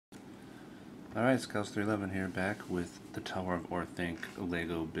Alright, Scouts311 here, back with the Tower of Orthanc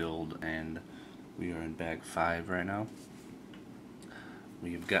Lego build, and we are in bag 5 right now.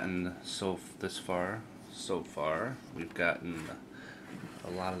 We've gotten this far. We've gotten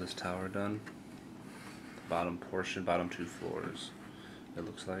a lot of this tower done. The bottom portion, bottom 2 floors, it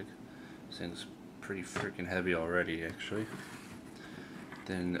looks like. This thing's pretty freaking heavy already, actually.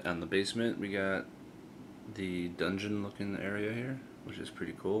 Then on the basement, we got the dungeon looking area here, which is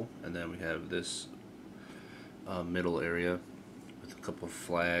pretty cool, and then we have this middle area with a couple of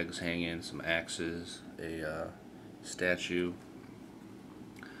flags hanging, some axes, a statue.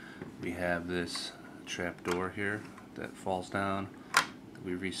 We have this trap door here that falls down that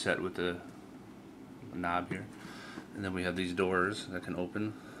we reset with the knob here, and then we have these doors that can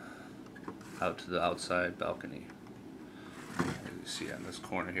open out to the outside balcony. As you see on this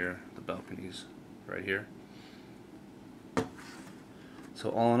corner here, the balcony's right here. So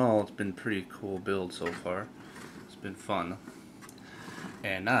all in all, it's been a pretty cool build so far. It's been fun.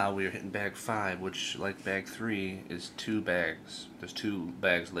 And now we are hitting bag 5, which, like bag 3, is 2 bags. There's 2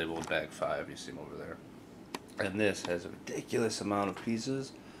 bags labeled bag 5, you see them over there. And this has a ridiculous amount of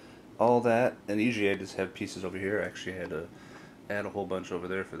pieces. All that, and usually I just have pieces over here. Actually, I had to add a whole bunch over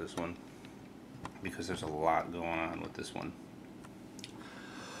there for this one, because there's a lot going on with this one.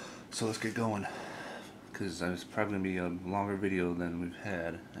 So let's get going, because it's probably going to be a longer video than we've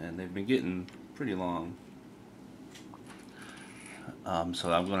had, and they've been getting pretty long.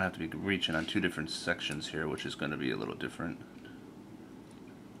 So I'm going to have to be reaching on 2 different sections here, which is going to be a little different.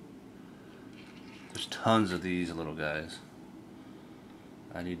 There's tons of these little guys.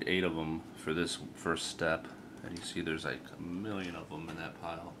 I need 8 of them for this first step, and you see there's like a million of them in that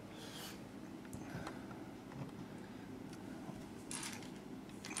pile.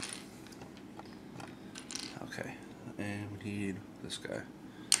 Okay, and we need this guy.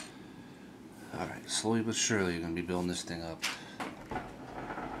 Alright, slowly but surely you're going to be building this thing up.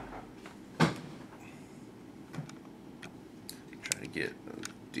 Try to get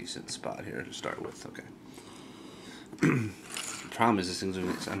a decent spot here to start with, okay. The problem is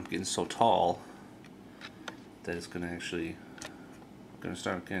I'm getting so tall that it's going to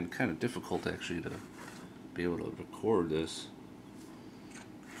start getting kind of difficult actually to be able to record this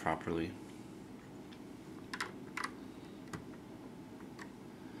properly.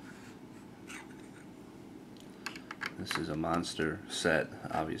 This is a monster set,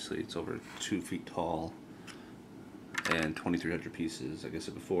 obviously. It's over 2 feet tall and 2,300 pieces. Like I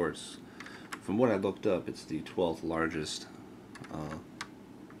said before, it's, from what I looked up, it's the 12th largest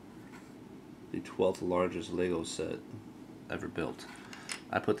Lego set ever built.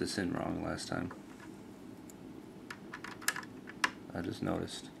 I put this in wrong last time. I just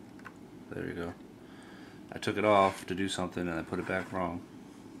noticed. There you go. I took it off to do something and I put it back wrong.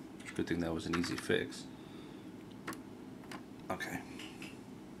 Good thing that was an easy fix. Okay.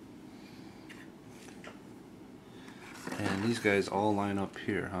 And these guys all line up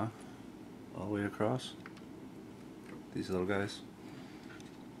here, huh? All the way across? These little guys?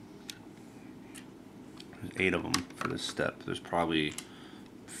 There's 8 of them for this step. There's probably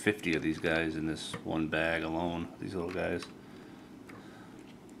 50 of these guys in this one bag alone, these little guys.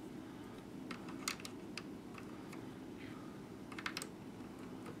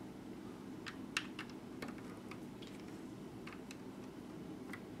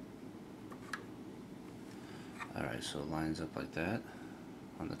 Alright, so it lines up like that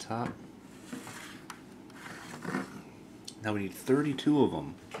on the top. Now we need 32 of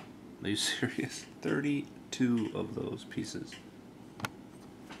them. Are you serious? 32 of those pieces.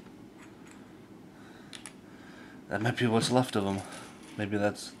 That might be what's left of them. Maybe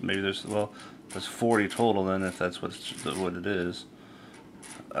there's 40 total then, if that's what it is.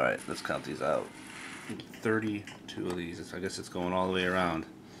 Alright, let's count these out. 32 of these. I guess it's going all the way around.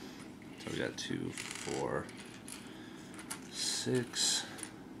 So we got 2, 4, 6,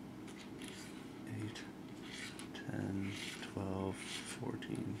 8, 10, 12,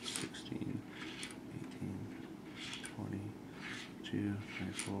 14, 16, 18, 20, 22,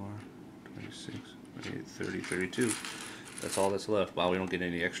 24, 26, 28, 30, 32. That's all that's left. Wow, we don't get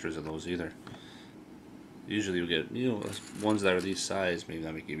any extras of those either. Usually we get, ones that are these size, maybe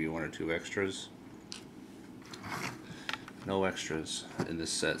that may give you 1 or 2 extras. No extras in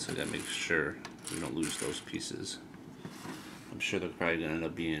this set, so we gotta make sure we don't lose those pieces. I'm sure they're probably gonna end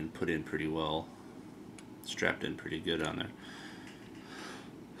up being put in pretty well, strapped in pretty good on there.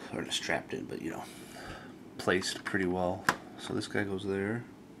 Or not strapped in, but placed pretty well. So this guy goes there.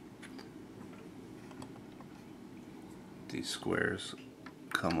 These squares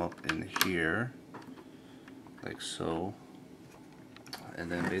come up in here, like so.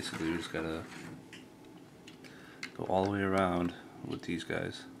 And then basically we just gotta go all the way around with these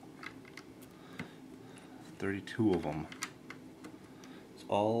guys. 32 of them. It's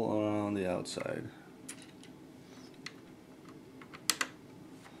all around the outside.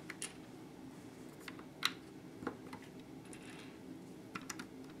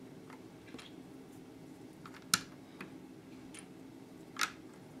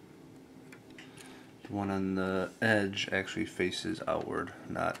 The one on the edge actually faces outward,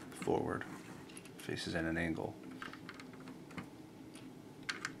 not forward. Faces at an angle.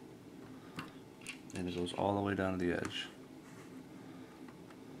 And it goes all the way down to the edge.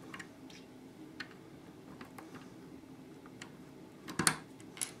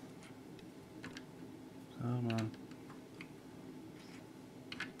 Come on.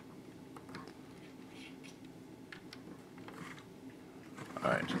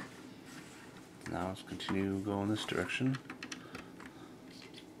 Alright. Now let's continue going this direction.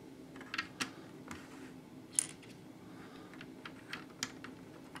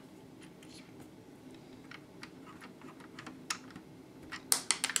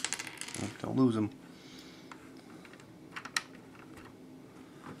 Don't lose them.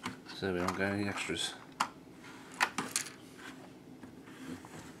 So we don't got any extras.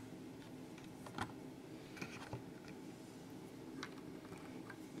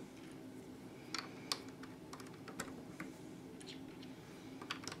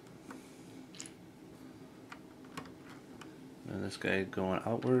 And this guy going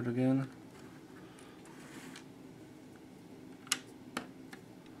outward again.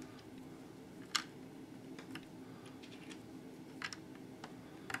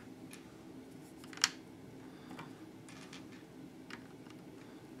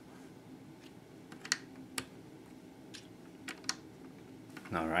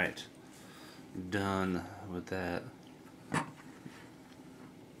 Alright, done with that.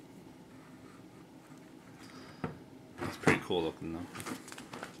 It's pretty cool looking though.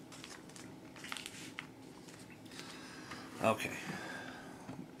 Okay,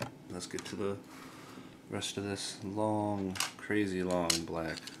 let's get to the rest of this long, crazy long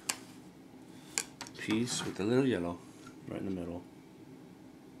black piece with a little yellow right in the middle.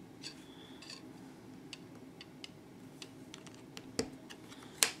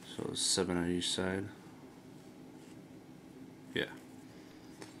 So 7 on each side. Yeah.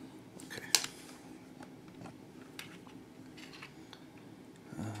 Okay.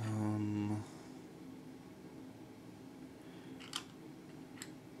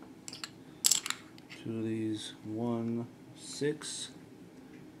 Two of these, 1, 6.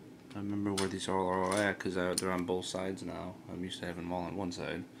 I remember where these all are at because they're on both sides now. I'm used to having them all on one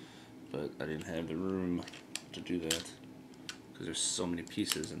side, but I didn't have the room to do that. Because there's so many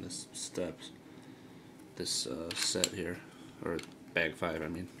pieces in this set here, or bag 5 I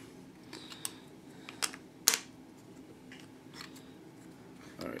mean.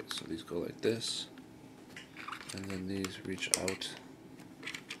 Alright, so these go like this, and then these reach out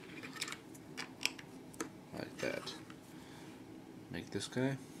like that. Make this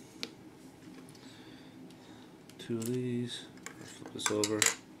guy. 2 of these, flip this over.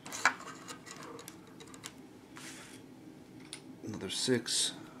 Another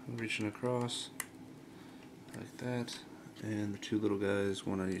 6 reaching across like that, and the 2 little guys,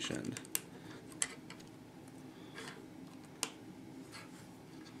 1 on each end.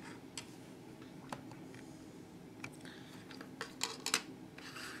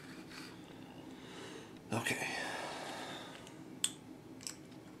 Okay.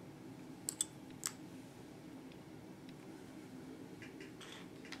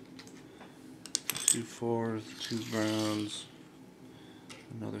 2 4s, 2 browns.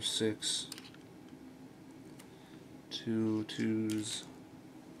 Another 6, 2 2s,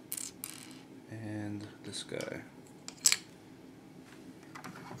 and this guy.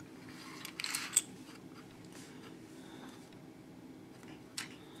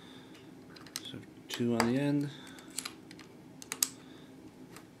 So 2 on the end,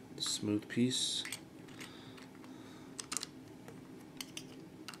 the smooth piece.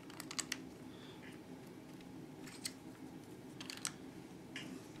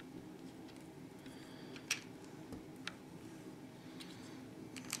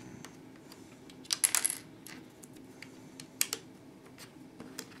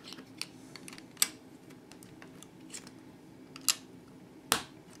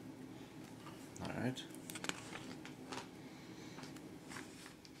 Alright.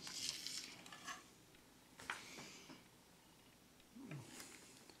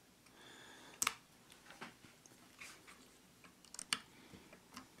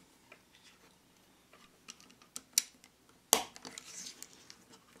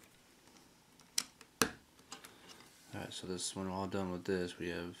 Alright, so this, when we're all done with this, we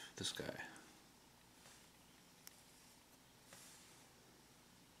have this guy.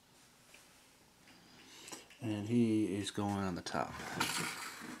 And he is going on the top.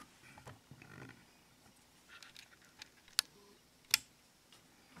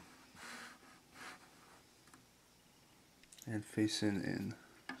 And facing in.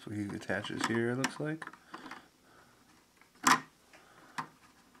 So he attaches here, it looks like.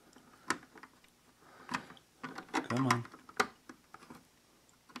 Come on.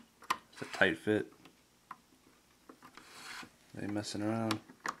 It's a tight fit. They ain't messing around.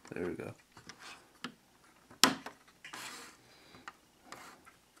 There we go.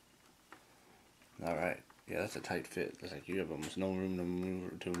 Alright. Yeah, that's a tight fit. It's like you have almost no room to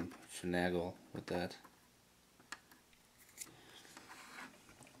move, to finagle with that.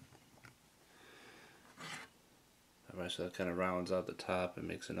 Alright, so that kind of rounds out the top and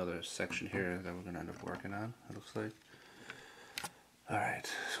makes another section here that we're going to end up working on, it looks like.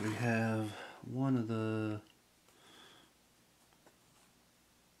 Alright, so we have one of the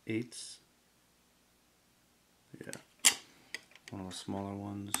 8s. Yeah. One of the smaller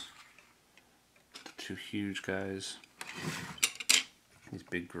ones. The 2 huge guys. These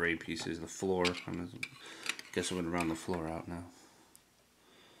big gray pieces, the floor. I guess I'm going to round the floor out now.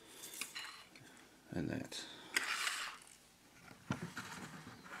 And that.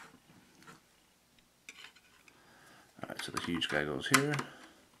 Alright, so the huge guy goes here.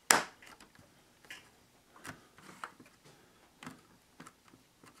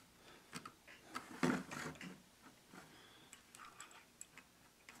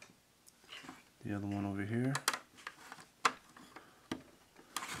 The other one over here.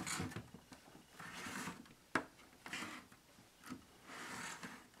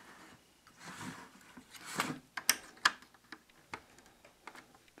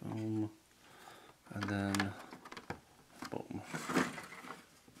 Boom. And then boom.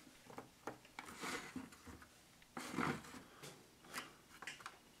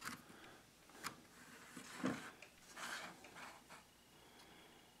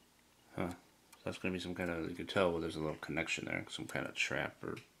 Huh. That's going to be some kind of, you could tell there's a little connection there, some kind of trap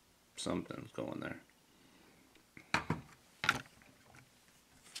or something going there.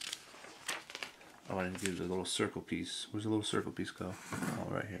 Oh, I didn't use a little circle piece. Where's the little circle piece go? Oh,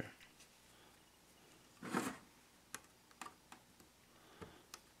 right here.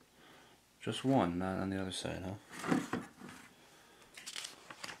 Just one, not on the other side, huh?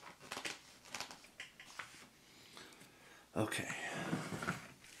 Okay.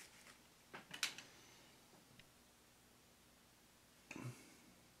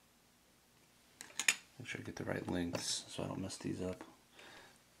 Make sure I get the right lengths so I don't mess these up.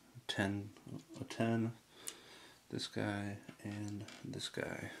 A 10, this guy, and this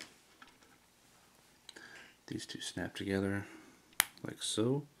guy. These two snap together like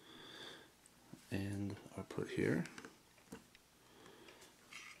so, and are put here.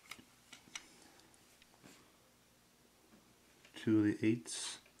 Two of the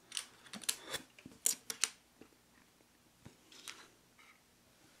 8s.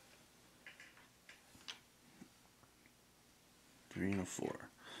 Three and a 4.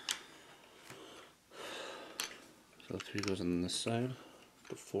 So 3 goes on this side,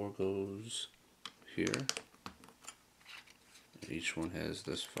 the 4 goes here. Each one has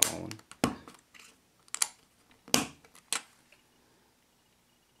this following.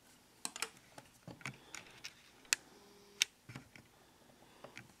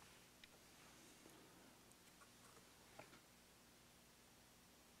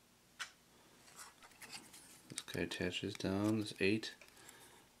 This guy attaches down, this 8.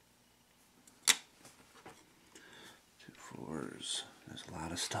 2 4s. There's a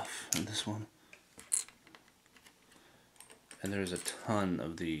lot of stuff in this one. And there's a ton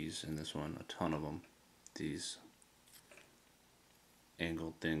of these in this one, a ton of them. These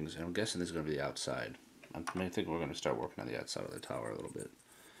angled things. And I'm guessing this is going to be the outside. I think we're going to start working on the outside of the tower a little bit.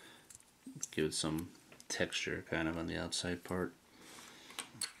 Give it some texture kind of on the outside part.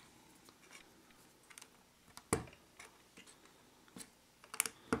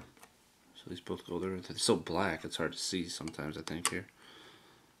 So these both go there. It's so black it's hard to see sometimes, I think, here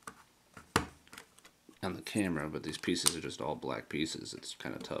on the camera, but these pieces are just all black pieces. It's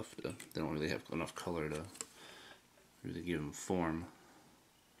kind of tough. They don't really have enough color to really give them form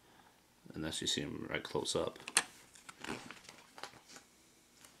unless you see them right close up.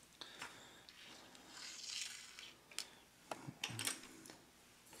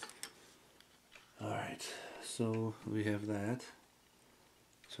 Alright, so we have that.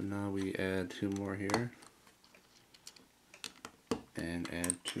 So now we add 2 more here and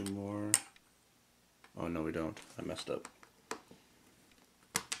add 2 more. Oh no, we don't. I messed up.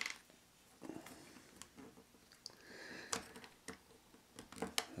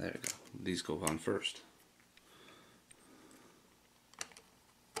 There we go. These go on first.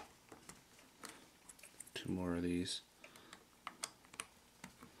 Two more of these.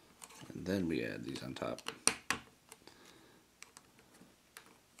 And then we add these on top.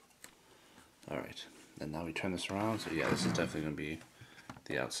 Alright, and now we turn this around. So yeah, this is definitely going to be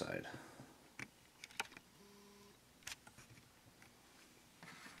the outside.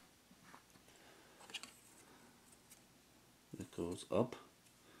 It goes up.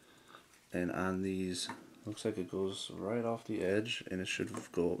 And on these, looks like it goes right off the edge, and it should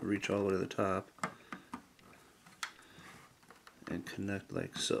go reach all the way to the top and connect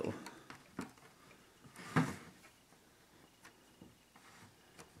like so.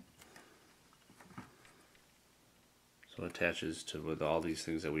 So it attaches to with all these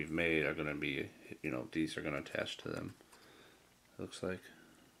things that we've made are going to be, you know, these are going to attach to them. Looks like.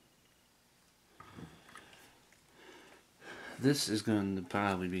 This is going to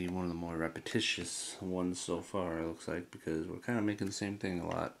probably be one of the more repetitious ones so far, it looks like, because we're kind of making the same thing a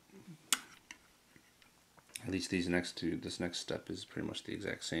lot. At least these next two, this next step is pretty much the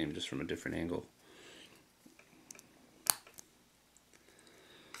exact same, just from a different angle.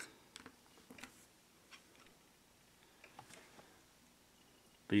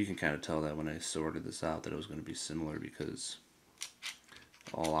 But you can kind of tell that when I sorted this out that it was going to be similar, because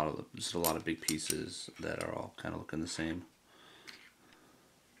just a lot of big pieces that are all kind of looking the same.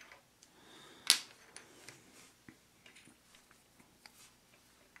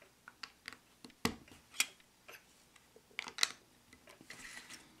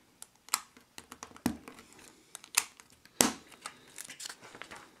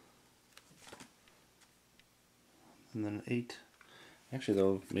 And then 8. Actually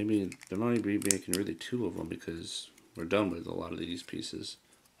though, maybe there might be making really 2 of them, because we're done with a lot of these pieces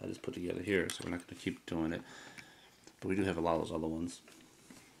I just put together here, so we're not going to keep doing it. But we do have a lot of those other ones.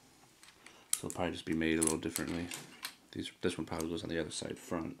 So it'll probably just be made a little differently. This one probably goes on the other side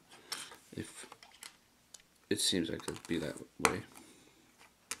front. If it seems like it'd be that way,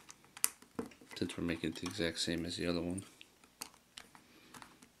 since we're making it the exact same as the other one.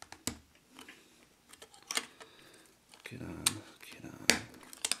 Get on, get on.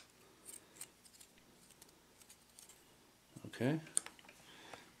 Okay.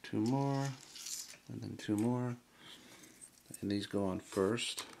 2 more, and then 2 more. And these go on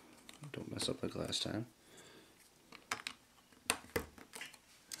first. Don't mess up like last time.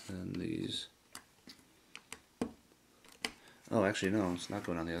 And these. Oh, actually, no, it's not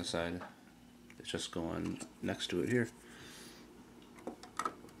going on the other side. It's just going next to it here.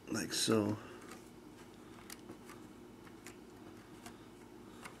 Like so.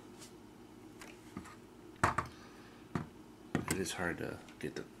 It is hard to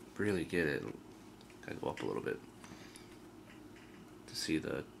really get it. Gotta go up a little bit to see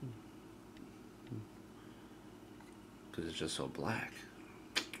the, because it's just so black.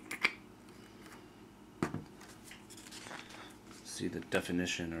 See the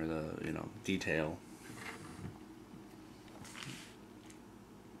definition or the, you know, detail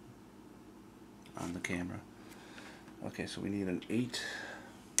on the camera. Okay, so we need an 8.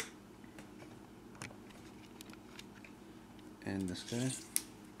 And this guy.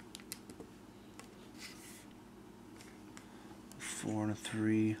 4 and a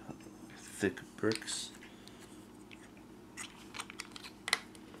 3 thick bricks.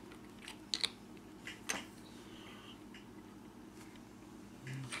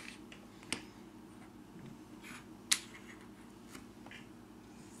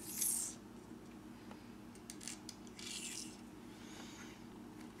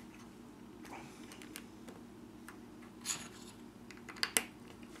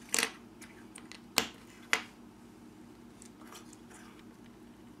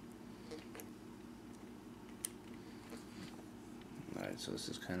 Alright, so this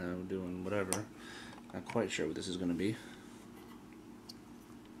is kind of doing whatever. Not quite sure what this is going to be.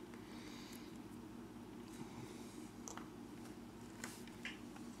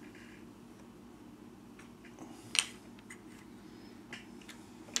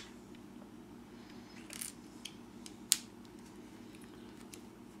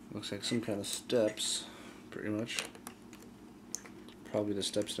 Looks like some kind of steps, pretty much. Probably the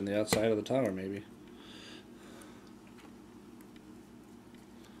steps on the outside of the tower, maybe.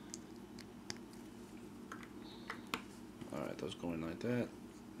 Alright, those going like that.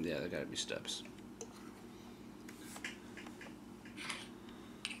 Yeah, there gotta be steps.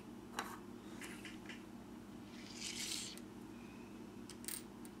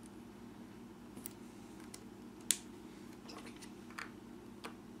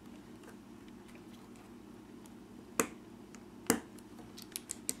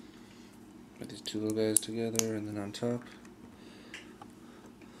 two little guys together, and then on top.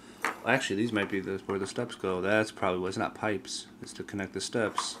 Well, actually, these might be where the steps go. That's probably what. It's not pipes. It's to connect the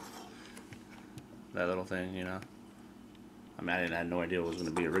steps. That little thing, you know. I mean, I had no idea what it was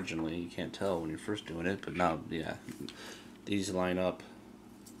going to be originally. You can't tell when you're first doing it, but now, yeah, these line up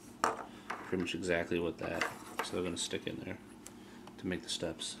pretty much exactly with that. So they're going to stick in there to make the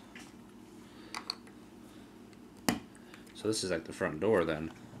steps. So this is like the front door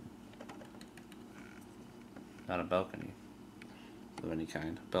then. Not a balcony of any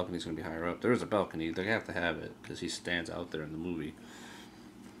kind. Balcony's going to be higher up. There is a balcony. They have to have it because he stands out there in the movie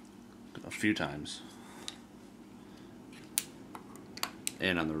a few times.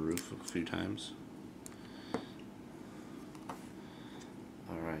 And on the roof a few times.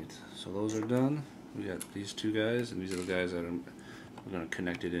 Alright, so those are done. We got these two guys, and these are the guys that we're going to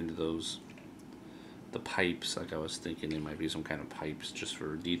connect it into the pipes. Like I was thinking they might be some kind of pipes just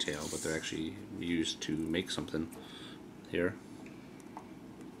for detail, but they're actually used to make something here.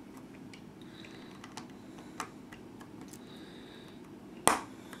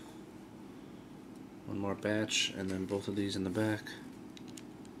 One more batch, and then both of these in the back.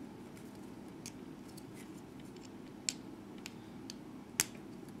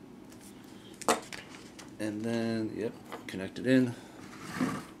 And then, yep, connect it in.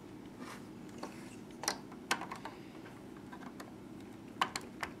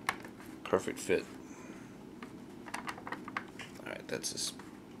 Perfect fit. Alright, that's as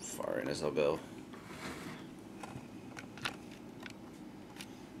far in as I'll go.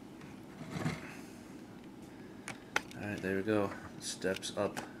 Alright, there we go. Steps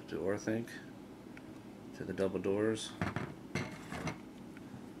up to Orthanc, to the double doors.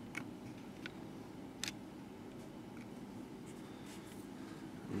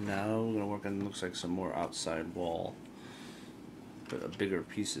 Now we're going to work on, looks like, some more outside wall, but bigger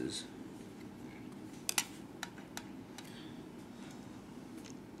pieces.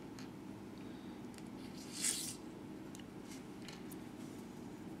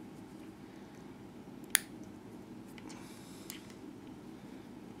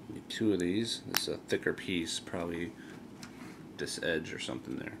 Need two of these. This is a thicker piece, probably this edge or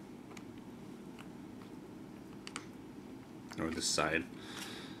something there, or this side.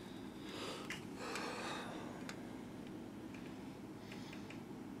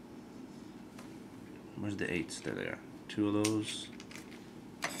 Where's the 8s? They're there. Two of those.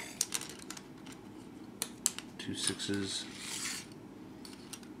 2 6s.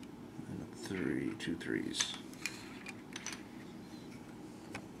 And a 3, 2 3s.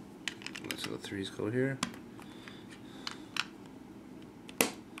 So the 3s go here.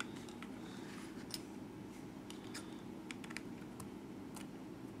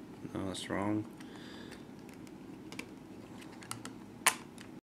 No, that's wrong.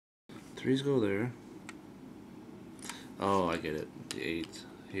 3s go there. Oh, I get it. The 8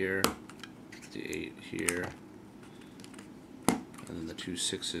 here, the 8 here, and then the 2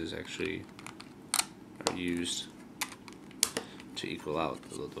 6s actually are used to equal out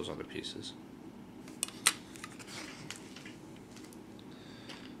those other pieces.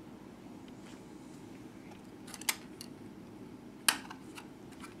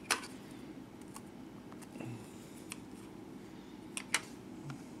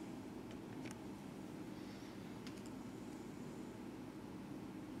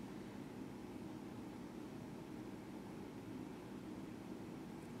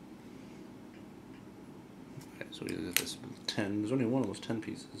 So we got this 10. There's only one of those 10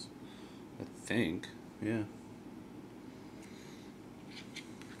 pieces, I think. Yeah.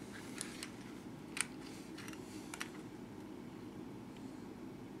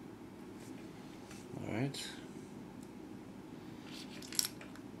 All right.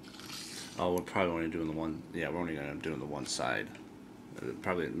 Oh, we're probably only doing the one. Yeah, we're only gonna do the one side.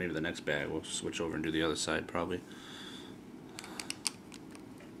 Probably maybe the next bag we'll switch over and do the other side probably.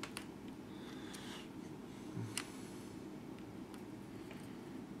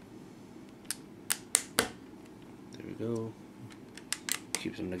 Go.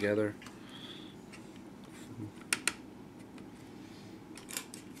 Keeps them together.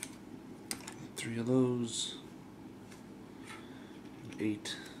 3 of those.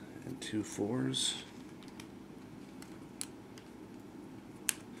 8 and 2 4s.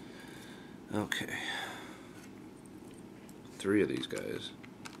 Okay. 3 of these guys.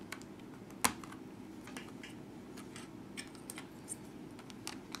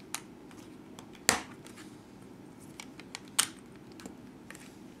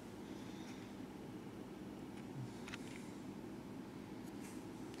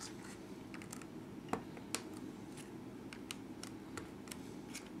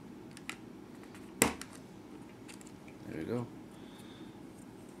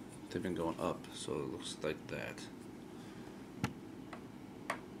 They've been going up, so it looks like that.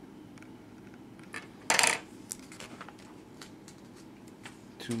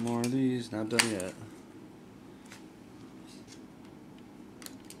 Two more of these, not done yet.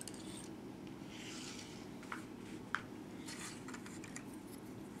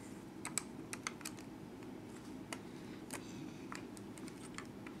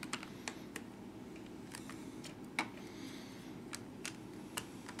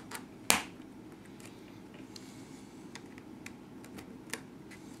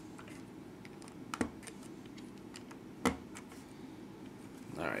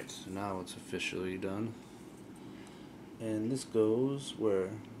 Alright, so now it's officially done. And this goes where?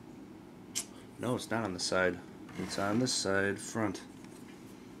 No, it's not on the side. It's on the side front.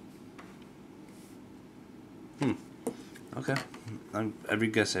 Okay. Every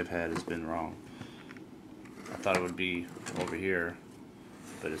guess I've had has been wrong. I thought it would be over here,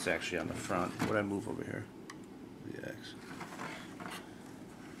 but it's actually on the front. What did I move over here? The X.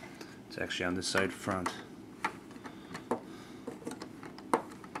 It's actually on this side front.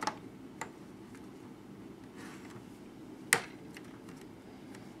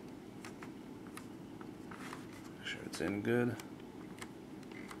 Make sure it's in good.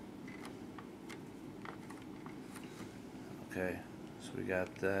 Okay, so we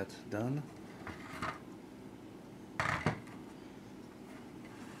got that done.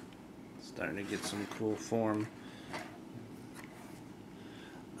 Starting to get some cool form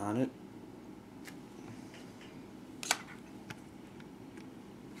on it.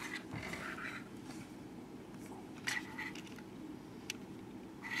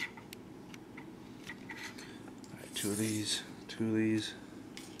 Alright, two of these.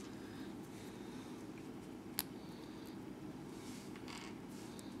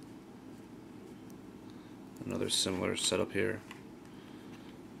 Another similar setup here.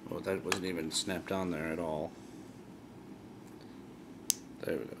 Well, that wasn't even snapped on there at all.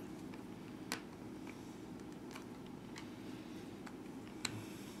 There we go.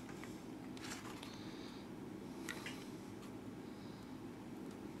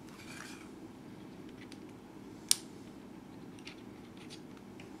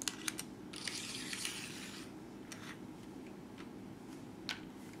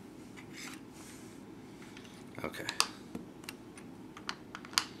 Okay.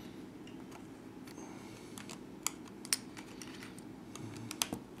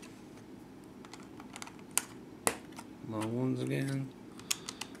 Long ones again.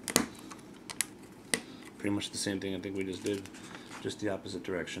 Pretty much the same thing I think we just did, just the opposite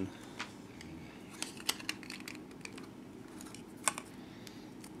direction.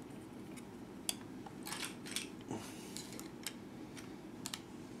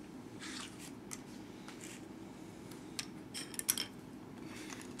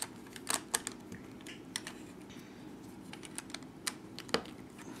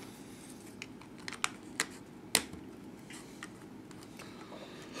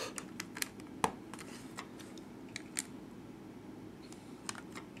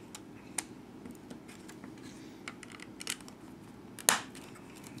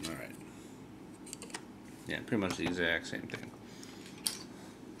 Yeah, pretty much the exact same thing.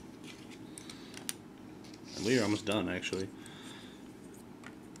 And we are almost done, actually.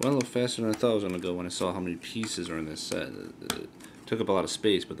 Went a little faster than I thought it was going to go when I saw how many pieces are in this set. It took up a lot of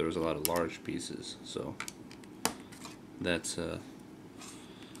space, but there was a lot of large pieces, so that's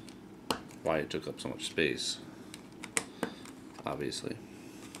why it took up so much space, obviously.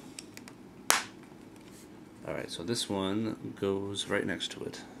 Alright, so this one goes right next to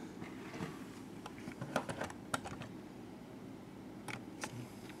it.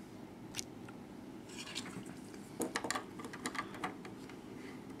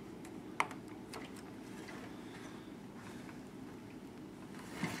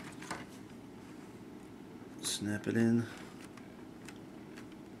 Snap it in.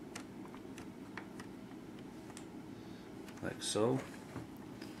 Like so.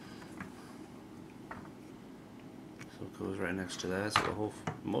 So it goes right next to that. So the whole,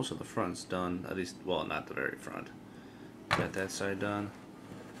 most of the front's done. At least, well, not the very front. Got that side done.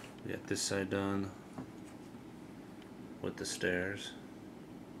 We got this side done with the stairs.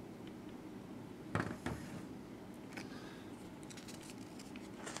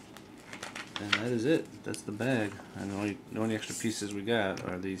 And that is it. That's the bag. And the only extra pieces we got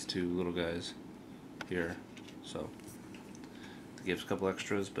are these two little guys here. So it gives a couple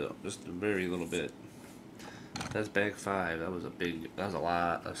extras, but just a very little bit. That's bag 5. That was a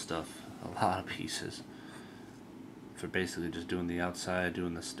lot of stuff, a lot of pieces for basically just doing the outside,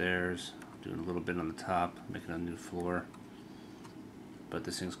 doing the stairs, doing a little bit on the top, making a new floor. but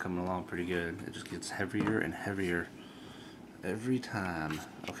this thing's coming along pretty good. It just gets heavier and heavier every time.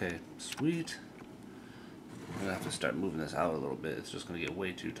 Okay, sweet. I'm gonna have to start moving this out a little bit. It's just gonna get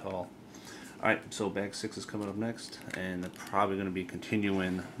way too tall. Alright, so bag 6 is coming up next, and probably gonna be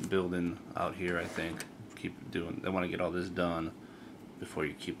continuing building out here, I think. Keep doing, I wanna get all this done before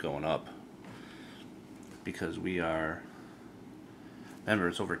you keep going up. Because we are, remember,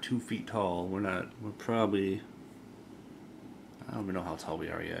 it's over 2 feet tall. We're probably, I don't even know how tall we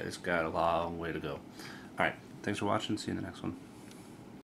are yet. It's got a long way to go. Alright, thanks for watching. See you in the next one.